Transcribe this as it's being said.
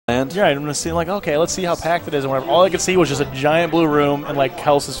And Yeah, I'm gonna see like, okay, let's see how packed it is and whatever. All I could see was just a giant blue room and like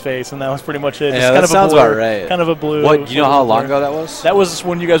Kels's face, and that was pretty much it. Yeah, just that sounds about right. Kind of a blue. What? Do you know how long ago that was? That was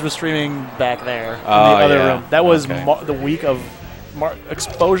when you guys were streaming back there in the Oh, other yeah. room. That was Okay. the week of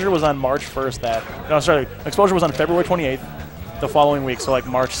Exposure was on March 1st. Exposure was on February 28th. The following week, so like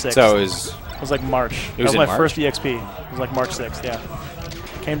March 6th. So it was like March. It was that was my March? first EXP. It was like March 6th. Yeah.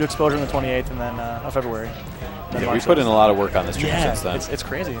 Came to Exposure on the 28th, and then February. Then Yeah, March we put in 6th. a lot of work on this stream Yeah, since then. it's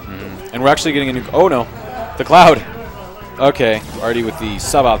crazy. And we're actually getting a new. Oh no, the cloud. Okay, Arty with the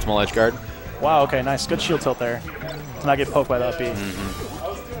suboptimal edge guard. Wow. Okay. Nice. Good shield tilt there. To not get poked by the up B.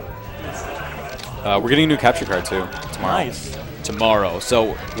 We're getting a new capture card too tomorrow. Nice. Tomorrow,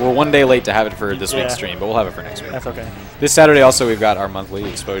 so we're one day late to have it for this Yeah. week's stream, but we'll have it for next week. That's okay. This Saturday also we've got our monthly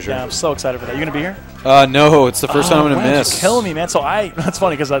exposure. Yeah, I'm so excited for that. You gonna be here? No, it's the first time I'm gonna man, miss. you're killing me, man. So that's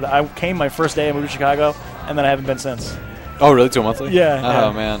funny because I came my first day, I moved to Chicago, and then I haven't been since. Oh, really? To a monthly? Yeah. Oh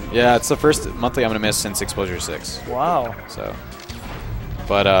yeah. man, yeah. It's the first monthly I'm gonna miss since Exposure 6. Wow. So,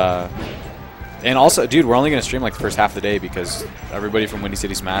 but and also, dude, we're only gonna stream like the first half of the day because everybody from Windy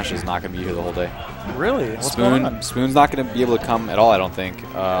City Smash is not gonna be here the whole day. Really? What's going on? Spoon's not gonna be able to come at all, I don't think.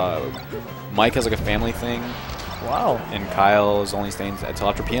 Mike has like a family thing. Wow. And Kyle is only staying until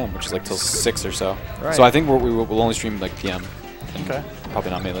after PM, which is like till 6 or so. Right. So I think we'll only stream like PM. Okay. Probably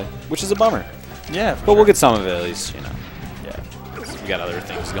not Melee, which is a bummer. Yeah. But we'll get some of it at least, you know. Yeah. We got other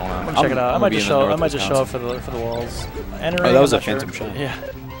things going on. I'm gonna check it out. I might just show up for the walls. Entering, Oh, that was I'm a not sure. Phantom Shine. Yeah.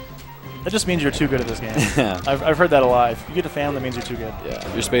 That just means you're too good at this game. Yeah. I've heard that a lot. If you get a fan, that means you're too good.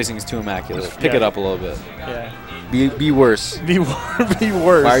 Yeah. Your spacing is too immaculate. Pick Yeah. it up a little bit. Yeah. Be worse. Be worse.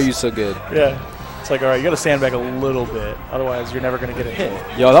 Why are you so good? Yeah. It's like, all right, you got to stand back a little bit. Otherwise, you're never going to get a hit.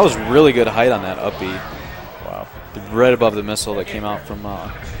 Yo, that was really good height on that up B. Wow. Right above the missile that came out from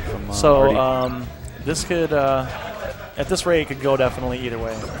So, Arty. this could, at this rate, it could go definitely either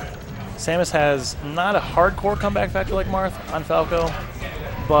way. Samus has not a hardcore comeback factor like Marth on Falco,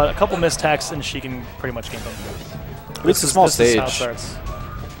 but a couple missed attacks and she can pretty much game them. It's a small This is how it stage. starts.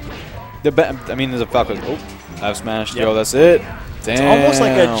 I mean, there's a Falco. Oh, I've smashed. Yo, that's it. Damn. It's almost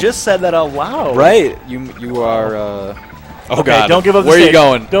like I just said that out loud. Right. You are. Oh Okay, God. don't give up the Where stage.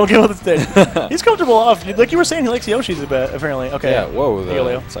 are you going? Don't give up the stage. He's comfortable off. Like you were saying, he likes Yoshi's a bit, apparently. Okay. Yeah. Whoa. There you go,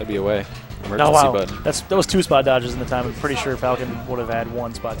 Leo. Side B away. Oh, Emergency wow. button. That was 2 spot dodges in the time. I'm pretty sure Falcon would have had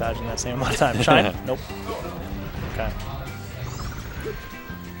 1 spot dodge in that same amount of time. Shine? Nope. Okay.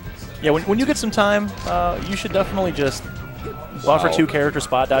 Yeah, when you get some time, you should definitely just buffer 2 character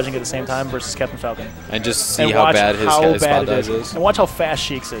spot dodging at the same time versus Captain Falcon. And just see And how watch bad his how spot bad it dodge is. And watch how fast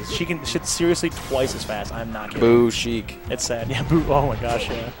Sheik's is. She's seriously twice as fast. I'm not kidding. Boo, Sheik. It's sad. Yeah, boo. Oh my gosh,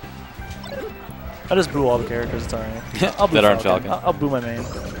 yeah. I just boo all the characters. It's alright. I'll boo That aren't Falcon. I'll boo my main.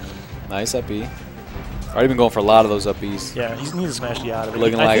 Nice up B. Already been going for a lot of those up Bs. Yeah, he needs to smash the out of it.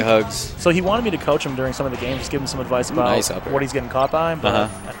 Looking I like think- hugs. So he wanted me to coach him during some of the games, just give him some advice about nice up air. what he's getting caught by, but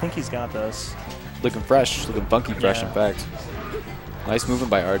Uh-huh. I think he's got this. Looking fresh. Looking funky fresh, Yeah. in fact. Nice movement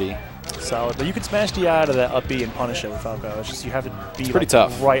by Arty. Solid. But you can smash the out of that up B and punish it with Falco. It's just you have to be pretty like,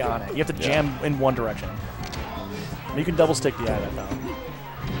 tough. right on it. You have to Yeah. jam in one direction. You can double stick the eye of that Falco.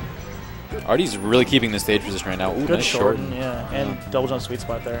 Arty's really keeping the stage position right now. Ooh, Good nice shorten, yeah. And double jump sweet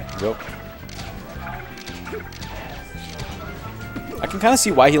spot there. Yep. I can kind of see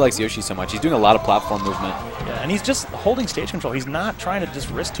why he likes Yoshi so much. He's doing a lot of platform movement. Yeah, and he's just holding stage control. He's not trying to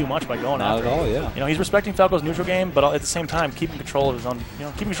just risk too much by going Not after at all, it. yeah. You know, he's respecting Falco's neutral game, but at the same time keeping control of his own,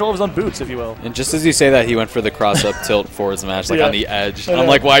 keeping control of his own boots, if you will. And just as you say that, he went for the cross-up tilt forward smash, like Yeah. on the edge. I know. I'm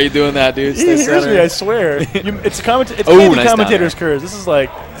like, why are you doing that, dude? He Stay hears center. me, I swear. It's Oh, maybe nice down commentator's air. curse.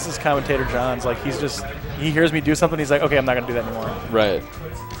 This is commentator John's. Like he hears me do something. He's like, okay, I'm not gonna do that anymore. Right.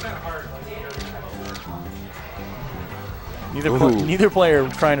 Neither player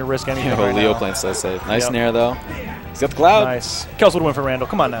trying to risk anything. Yeah, right Leo now. playing so safe. Nice Yep. snare though. He's got the cloud. Nice. Kels would win for Randall.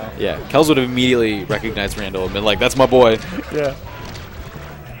 Come on now. Yeah, Kels would have immediately recognized Randall and been like, "That's my boy." Yeah.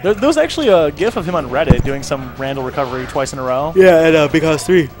 There was actually a GIF of him on Reddit doing some Randall recovery twice in a row. Yeah, at Big House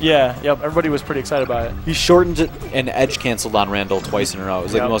 3. Yeah. Yep. Everybody was pretty excited by it. He shortened it and edge canceled on Randall twice in a row. It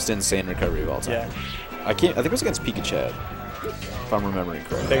was like Yep. the most insane recovery of all time. Yeah. I think it was against Pikachu, if I'm remembering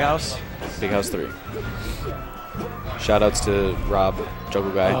correctly. Big House. Big House 3. Shoutouts to Rob, Juggle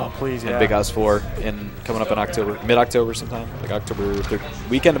Guy. Oh, please, and yeah. Big House 4 coming up in October, mid-October sometime, like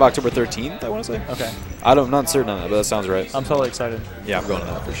weekend of October 13th, I want to say. Okay. I'm not certain on that, but that sounds right. I'm totally excited. Yeah, I'm going to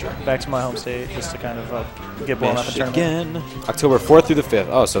that for sure. Back to my home state just to kind of get blown up in tournament. Michigan. October 4th through the 5th.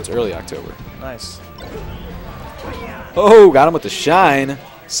 Oh, so it's early October. Nice. Oh, got him with the shine.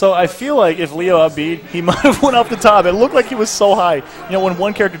 So I feel like if Leo upbeat, he might have went off the top. It looked like he was so high. You know, when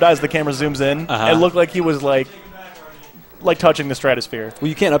one character dies, the camera zooms in. Uh-huh. It looked like he was like like touching the stratosphere. Well,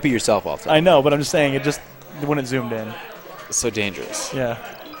 you can't up yourself all the time. I know, but I'm just saying it just when it zoomed in. It's so dangerous. Yeah.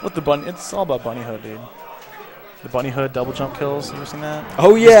 With the bunny, it's all about bunny hood, dude. The bunny hood double jump kills. You ever seen that?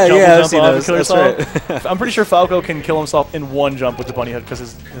 Oh yeah, yeah, I've seen those. those. That's right. I'm pretty sure Falco can kill himself in one jump with the bunny hood because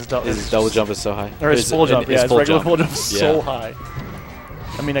his double jump is so high. Or his full jump, yeah, his regular full jump is so Yeah. high.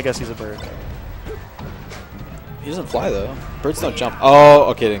 I mean, I guess he's a bird. He doesn't fly though. Birds don't jump. Oh,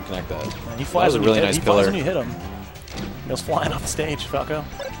 okay, didn't connect that. And he That flies was a when really you hit, nice he flies pillar. when you hit him. He goes flying off the stage, Falco.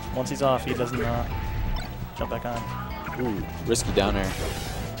 Once he's off, he doesn't jump back on. Ooh, risky down air.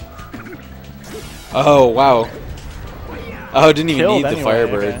 Oh wow. Oh, didn't even Killed need the anyway,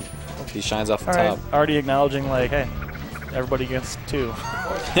 Firebird. okay. He shines off the All top. right, already acknowledging like, hey, everybody gets 2.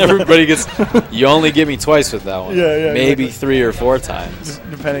 Everybody gets. You only give me twice with that one. Yeah, yeah, Maybe exactly. 3 or 4 times.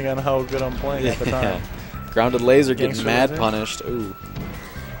 Just depending on how good I'm playing at the time. Grounded laser Gangster getting mad laser? punished. Ooh.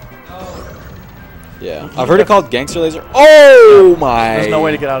 Yeah, I've heard it called gangster laser. Oh my! There's no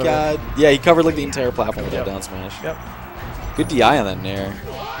way to get out of God. Yeah, he covered like the entire platform with Yep. that down smash. Yep. Good DI on that nair.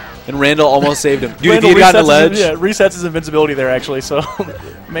 And Randall almost saved him. Dude, if Randall he had gotten the resets ledge, his, yeah, resets his invincibility there actually, so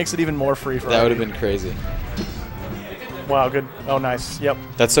makes it even more free for that would have Arty. been crazy. Wow, good. Oh, nice. Yep.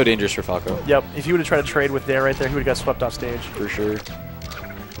 That's so dangerous for Falco. Yep. If he would have tried to trade with Dare right there, he would have got swept off stage. For sure.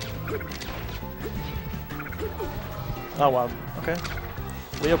 Oh, wow. Okay.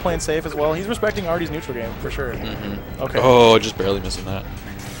 Leo playing safe as well. He's respecting Arty's neutral game, for sure. Okay. Oh, just barely missing that.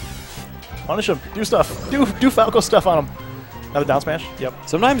 Punish him. Do stuff. Do Falco stuff on him. Another down smash? Yep.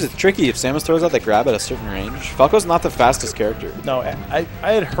 Sometimes it's tricky if Samus throws out that grab at a certain range. Falco's not the fastest character. No, I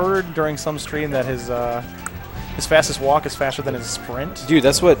had heard during some stream that his fastest walk is faster than his sprint. Dude,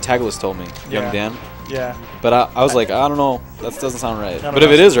 that's what Tagless told me, Yeah. young Dan. Yeah. But I was like, I don't know. That doesn't sound right. I don't But know.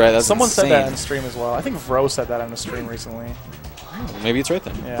 if it is right, that's Someone insane. said that on the stream as well. I think Vro said that on the stream recently. Maybe it's right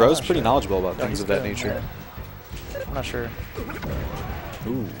then. Yeah, Bro's I'm not pretty sure. knowledgeable about No, things he's of that good, nature. yeah. I'm not sure.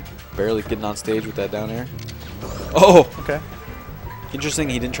 Ooh, barely getting on stage with that down air. Oh! Okay. Interesting,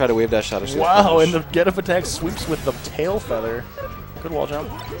 he didn't try to wave dash out of shield Wow, punish. and the get up attack sweeps with the tail feather. Good wall jump.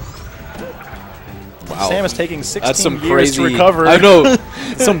 Wow. Sam is taking 16 That's some years crazy. to recover. I know.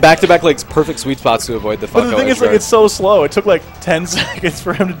 Some back-to-back like perfect sweet spots to avoid the But Falco the thing is, edge like, guard. it's so slow. It took like 10 seconds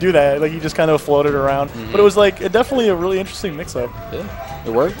for him to do that. Like, he just kind of floated around. But it was like definitely a really interesting mix-up. Yeah,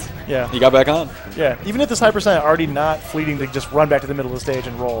 it worked. Yeah. He got back on. Yeah. Even at this high percent, Arty not fleeting to just run back to the middle of the stage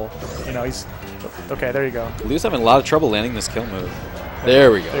and roll. You know, he's okay. There you go. Leo's having a lot of trouble landing this kill move.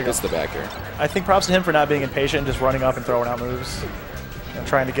 There we go. There you Gets go. the back air. I think props to him for not being impatient and just running up and throwing out moves. And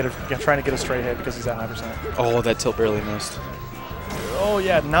trying to get a straight hit because he's at high percent. Oh, that tilt barely missed. Oh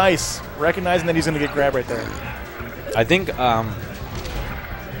yeah, nice. Recognizing that he's gonna get grab right there. I think Oh,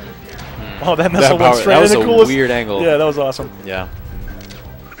 that missile went straight. that was in the a coolest. weird angle. Yeah, that was awesome. Yeah.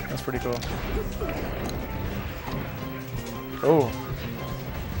 That's pretty cool. Oh.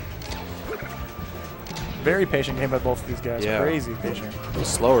 Very patient game by both of these guys. Yeah. Crazy patient. It was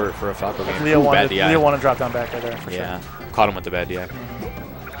slower for a Falco game. Leo Ooh, wanted bad DI. Leo wanted to drop down back right there for Yeah. sure. Caught him with the bad DI.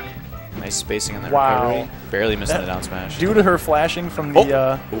 Nice spacing on that Wow. recovery. Barely missing That- the down smash. Due to her flashing from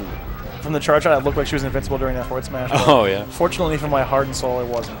the Ooh. from the charge shot, it looked like she was invincible during that forward smash. Oh, yeah. Fortunately for my heart and soul, it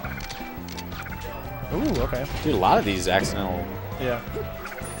wasn't. Ooh, okay. Dude, a lot of these accidental... Yeah.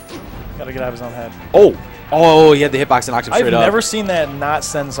 Gotta get out of his own head. Oh! Oh, he had the hitbox and knocked him I've straight up. never seen that not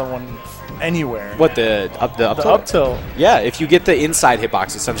send someone anywhere. What, the up The tilt? up tilt. Yeah, if you get the inside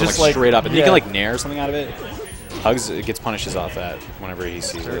hitbox, it sends him Just like like- straight up. And you yeah. can like nair something out of it. Hugs, it gets punishes off that whenever he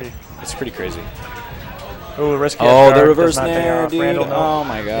sees it. Dirty. It's pretty crazy. Ooh, risky. Oh, edge the guard reverse does not pay nair, off. dude. Randall, no. Oh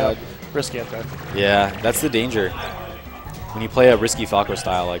my god. Yep. Risky edge guard. Yeah, that's the danger. When you play a risky Falco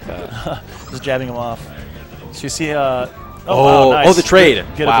style like that. Just jabbing him off. So you see, Oh, wow, nice. oh, the trade.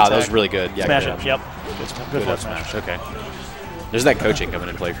 Good Wow, up that was attack. really good. Yeah, Smash good it. up. Yep. Good Good forward up smash. smash. Okay. There's that coaching coming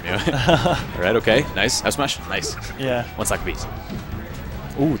into play from you. All right, okay. Nice. Up smash. Nice. Yeah. One stock apiece.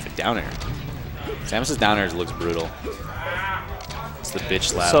 Ooh, the down air. Samus's down air looks brutal. It's the bitch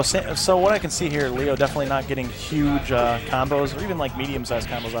slap. So what I can see here, Leo definitely not getting huge combos or even like medium-sized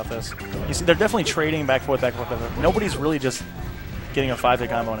combos off this. You see, they're definitely trading back and forth, back and forth. Nobody's really just getting a 5-hit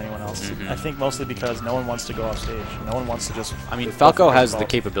combo on anyone else. I think mostly because no one wants to go off stage. No one wants to just. I mean, go Falco for has the baseball.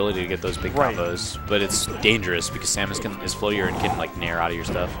 capability to get those big Right. combos, but it's dangerous because Samus is floatier and can like nair out of your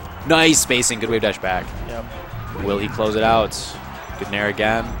stuff. Nice spacing, good wave dash back. Yep. Will he close it out? Good nair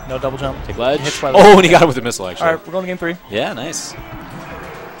again. No double jump. Take ledge. Hits by the- Oh, and he got it with a missile actually. All right, we're going to game 3. Yeah, nice.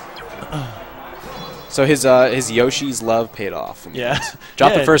 So his Yoshi's love paid off. Yeah.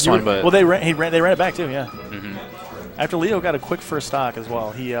 Dropped Yeah, the first you one, were- but well, they ran it back too. Yeah. After Leo got a quick first stock as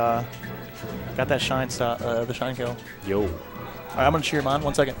well, he got that shine stock, the shine kill. yo. All right, I'm gonna cheer him on.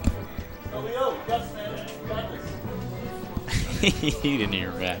 1 second. He didn't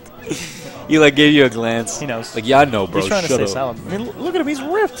even react. He like gave you a glance. He knows. Like, yeah, I know, bro. He's trying to Shut stay up. silent. I mean, look at him. He's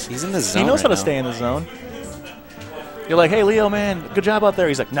ripped. He's in the zone. He knows how to right stay in the zone. You're like, hey, Leo, man, good job out there.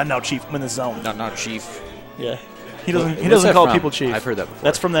 He's like, no, Chief, I'm in the zone. No, Chief. Yeah. He doesn't call people Chief. I've heard that before.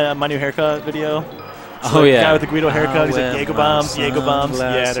 That's from the My New Haircut video. Oh, the yeah. guy with the Guido haircut. He's like, Jaeger bombs, Jaeger bombs.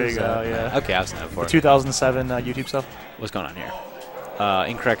 Yeah, there you go. Yeah. Okay, I've seen that before. 2007 YouTube stuff. What's going on here?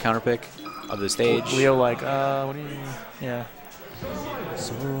 Incorrect counterpick of the stage. Leo, like, what do you? Yeah.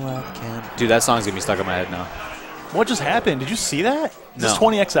 So I can't. Dude, that song's gonna be stuck in my head now. What just happened? Did you see that? Is this No.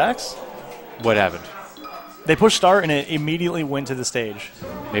 20XX? What happened? They pushed start and it immediately went to the stage.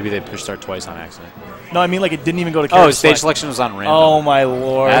 Maybe they pushed start twice on accident. No, I mean like it didn't even go to character Stage select. selection was on random. Oh my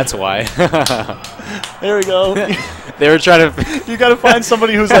lord. That's why. There we go. They were trying to. You got to find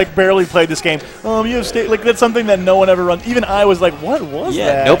somebody who's like barely played this game. You have like that's something that no one ever runs. Even I was like, what was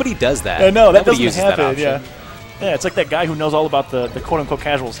that? Nobody does that. I know that Nobody doesn't uses happen. that Yeah. option. Yeah, it's like that guy who knows all about the quote unquote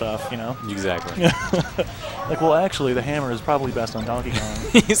casual stuff, you know? Exactly. Like, well, actually, the hammer is probably best on Donkey Kong.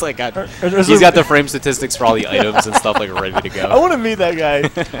 He's like, There's he's got the frame statistics for all the items and stuff like ready to I go. want to meet that guy.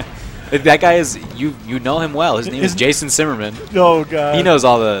 That guy is you know him well. His name is Jason Zimmerman. Oh god. He knows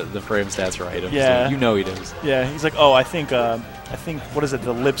all the frame stats for items. Yeah. So you know he does. Yeah, he's like, oh, I think what is it?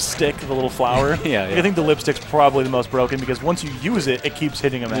 The lipstick, the little flower. Yeah. I think the lipstick's probably the most broken because once you use it, it keeps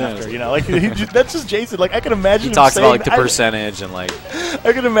hitting him after. You know, like that's just Jason. Like I can imagine. He talks saying about like the that. percentage and like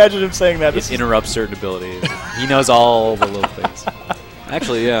I can imagine him saying that. it interrupts certain abilities. He knows all the little things.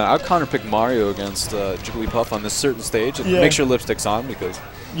 Actually, yeah, I'll counterpick Mario against Jigglypuff on this certain stage and make sure lipstick's on because.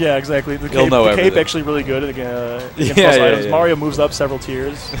 Yeah, exactly. The He'll know cape everything. actually really good against Yeah, most yeah, items. yeah. Mario moves up several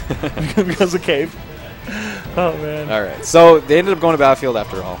tiers because of cape. Oh man. All right, so they ended up going to Battlefield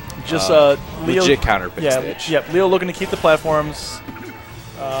after all. Just Leo. Legit counterpick Yeah, stage. yep. Leo looking to keep the platforms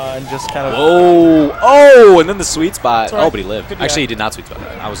and just kind of. Oh, and then the sweet spot. Right. Oh, but he lived. Good Actually, guy. he did not sweet spot.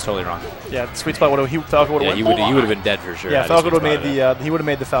 I was totally wrong. Yeah, the sweet spot would have. Falco would have. Yeah, you would have been dead for sure. Yeah, had he Falco would sweet have made spotted it. he would have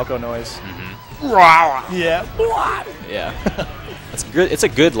made the Falco noise. Yeah. Yeah. That's good. It's a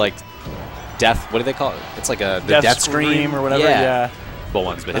good like death. What do they call it? It's like the death scream or whatever. Yeah. Both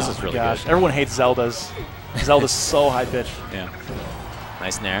ones, but this is really gosh. good. Everyone hates Zelda's. Zelda's so high pitched. Yeah.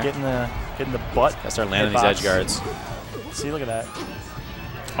 Nice nair. Getting the butt. Gotta start landing these hitbox. edge guards. See, look at that.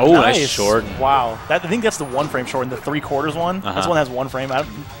 Oh, nice short. Wow. I think that's the one frame short. And the 3/4 one. This one has one frame. I'm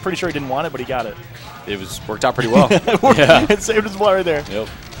pretty sure he didn't want it, but he got it. It worked out pretty well. Yeah. It saved his blood right there. Yep.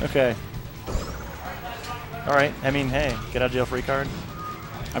 Okay. All right. I mean, hey, get out of jail free card.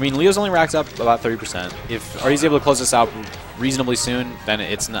 I mean, Leo's only racked up about 30%. If Arty's able to close this out reasonably soon, then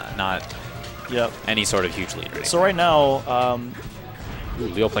it's not any sort of huge lead. Right? So right now, Ooh,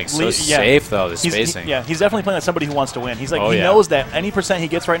 Leo playing so safe though. The spacing. He's definitely playing like somebody who wants to win. He's like he knows that any percent he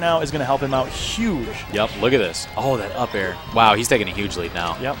gets right now is going to help him out huge. Yep. Look at this. Oh, that up air. Wow, he's taking a huge lead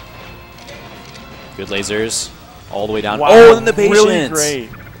now. Yep. Good lasers all the way down. Wow. Oh, and the patience. Really great.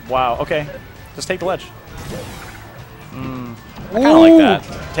 Wow. Okay. Just take the ledge. I kind of like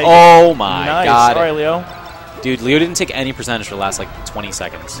that. Take oh it. my Nice. god. All right, Leo. Dude, Leo didn't take any percentage for the last like 20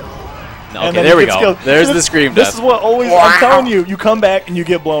 seconds. No, And okay, then there he we gets go. killed. There's the scream This death. is what always I'm telling you. You come back and you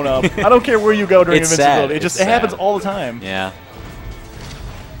get blown up. I don't care where you go during It's invincibility. sad. It happens all the time. Yeah.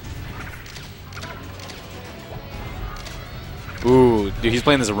 Ooh, dude, he's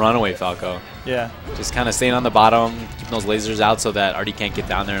playing this runaway Falco. Yeah. Just kind of staying on the bottom, keeping those lasers out so that Arty can't get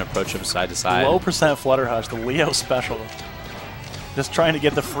down there and approach him side to side. Low percent flutter hush, the Leo special. Just trying to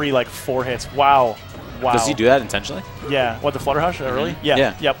get the free like 4 hits. Wow. Wow. Does he do that intentionally? Yeah. What, the flutter hush early? Yeah.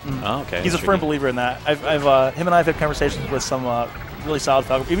 Yeah. Yep. Oh, okay. He's a That's firm tricky. believer in that. Him and I have had conversations with some really solid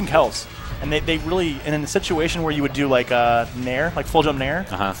Falco, even Kels. And they really, and in a situation where you would do like nair, like full jump nair,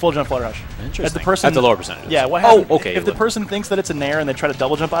 full jump flutter hush. Interesting. As the person, At the lower percentage. Yeah. What happens? okay. If the person thinks that it's a nair and they try to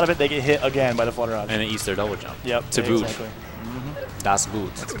double jump out of it, they get hit again by the flutter hush. And it eats their double jump. Yep. To yeah, boot. Exactly. Das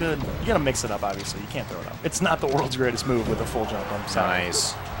Boot. That's good. You gotta mix it up, obviously. You can't throw it up. It's not the world's greatest move with a full jump. I'm sorry.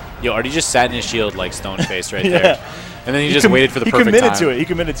 Nice. Yo, Arty just sat in his shield like stone faced right Yeah. there. And then he just waited for the perfect time. He committed to it. He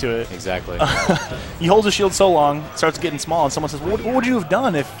committed to it. Exactly. He holds his shield so long, it starts getting small, and someone says, well, what would you have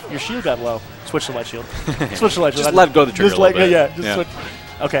done if your shield got low? Switch to light shield. Switch to light shield. Just let go of the trigger Just a little bit. Yeah, just switch.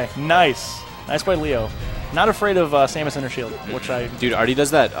 Okay, nice. Nice by Leo. Not afraid of Samus in her shield, which I... Dude, Arty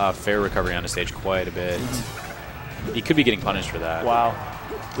does that fair recovery on the stage quite a bit. He could be getting punished for that. Wow.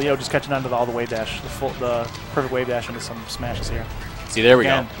 Leo just catching on to all the wave dash, the perfect wave dash into some smashes here. See, there we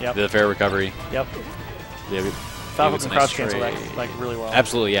Again, go. yep. The fair recovery. Yep. Yeah, Falco can crouch cancel that like really well.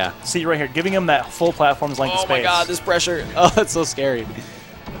 Absolutely, yeah. See right here, giving him that full platform's length of space. Oh my god, this pressure. Oh, that's so scary.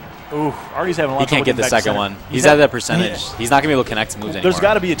 Ooh, Arty's having a lot He of can't trouble get the getting back to second center. one. He's at that percentage. He's not going to be able to connect to moves anymore. There's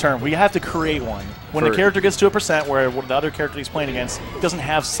got to be a term. We have to create one. When a character gets to a percent where the other character he's playing against doesn't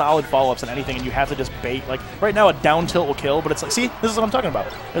have solid follow-ups on anything, and you have to just bait. Like, right now, a down tilt will kill, but it's like, see, this is what I'm talking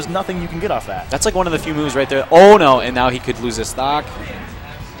about. There's nothing you can get off that. That's like one of the few moves right there. Oh, no, and now he could lose his stock.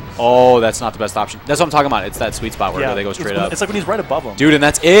 Oh, that's not the best option. That's what I'm talking about. It's that sweet spot where they go straight up. It's like when he's right above him. Dude, and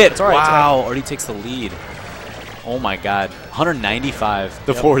that's it. It's all right, wow, already takes the lead. Oh, my God. 195,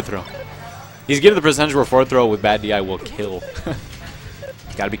 the forward throw. He's getting the percentage where forward throw with bad DI will kill.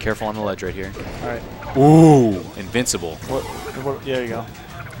 Got to be careful on the ledge right here. All right. Ooh, invincible. Yeah, there you go.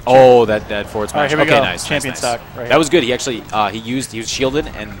 Oh, that forward smash. All right, here we go. Nice. Champion nice. stock. Right that was good. He actually he was shielded,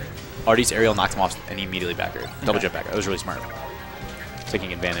 and Arty's aerial knocked him off, and he immediately back aired. Double jump back. That was really smart.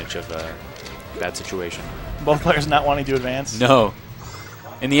 Taking advantage of that situation. Both players not wanting to advance. No.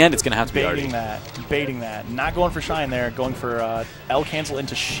 In the end, it's going to have to be Arty. Baiting that. Not going for shine there. Going for L cancel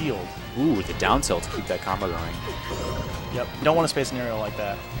into shield. Ooh, the down tilt to keep that combo going. Yep. You don't want to space an aerial like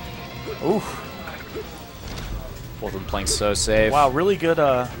that. Ooh. Both of them playing so safe. Wow, really good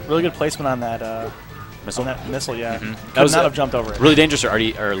placement on that missile. On that missile, yeah. That was not have jumped over it. Really dangerous for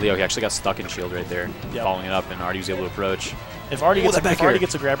Arty or Leo. He actually got stuck in shield right there, Yep. following it up, and Arty was able to approach. If Arty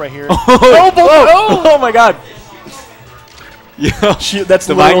gets a grab right here. Oh my God! Yeah, that's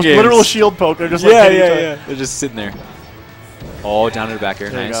the literal shield poke. They're just yeah. They're just sitting there. Oh, down to the back air.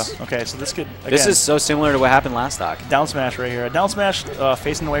 There Nice. you go. Okay, so this could. Again, this is so similar to what happened last stock. Down smash right here. A down smash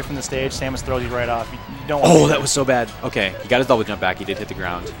facing away from the stage. Samus throws you right off. You don't want Oh, that was so bad. Okay, he got his double jump back. He did hit the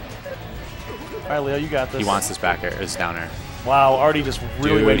ground. All right, Leo, you got this. He wants this back air, this down air. Wow, Arty just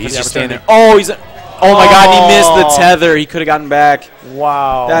really waited for he's the just standing opportunity. there. Oh my God, he missed the tether. He could have gotten back.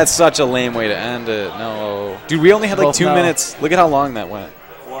 Wow. That's such a lame way to end it. No. Dude, we only had like 2 minutes. Look at how long that went.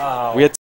 Wow. We had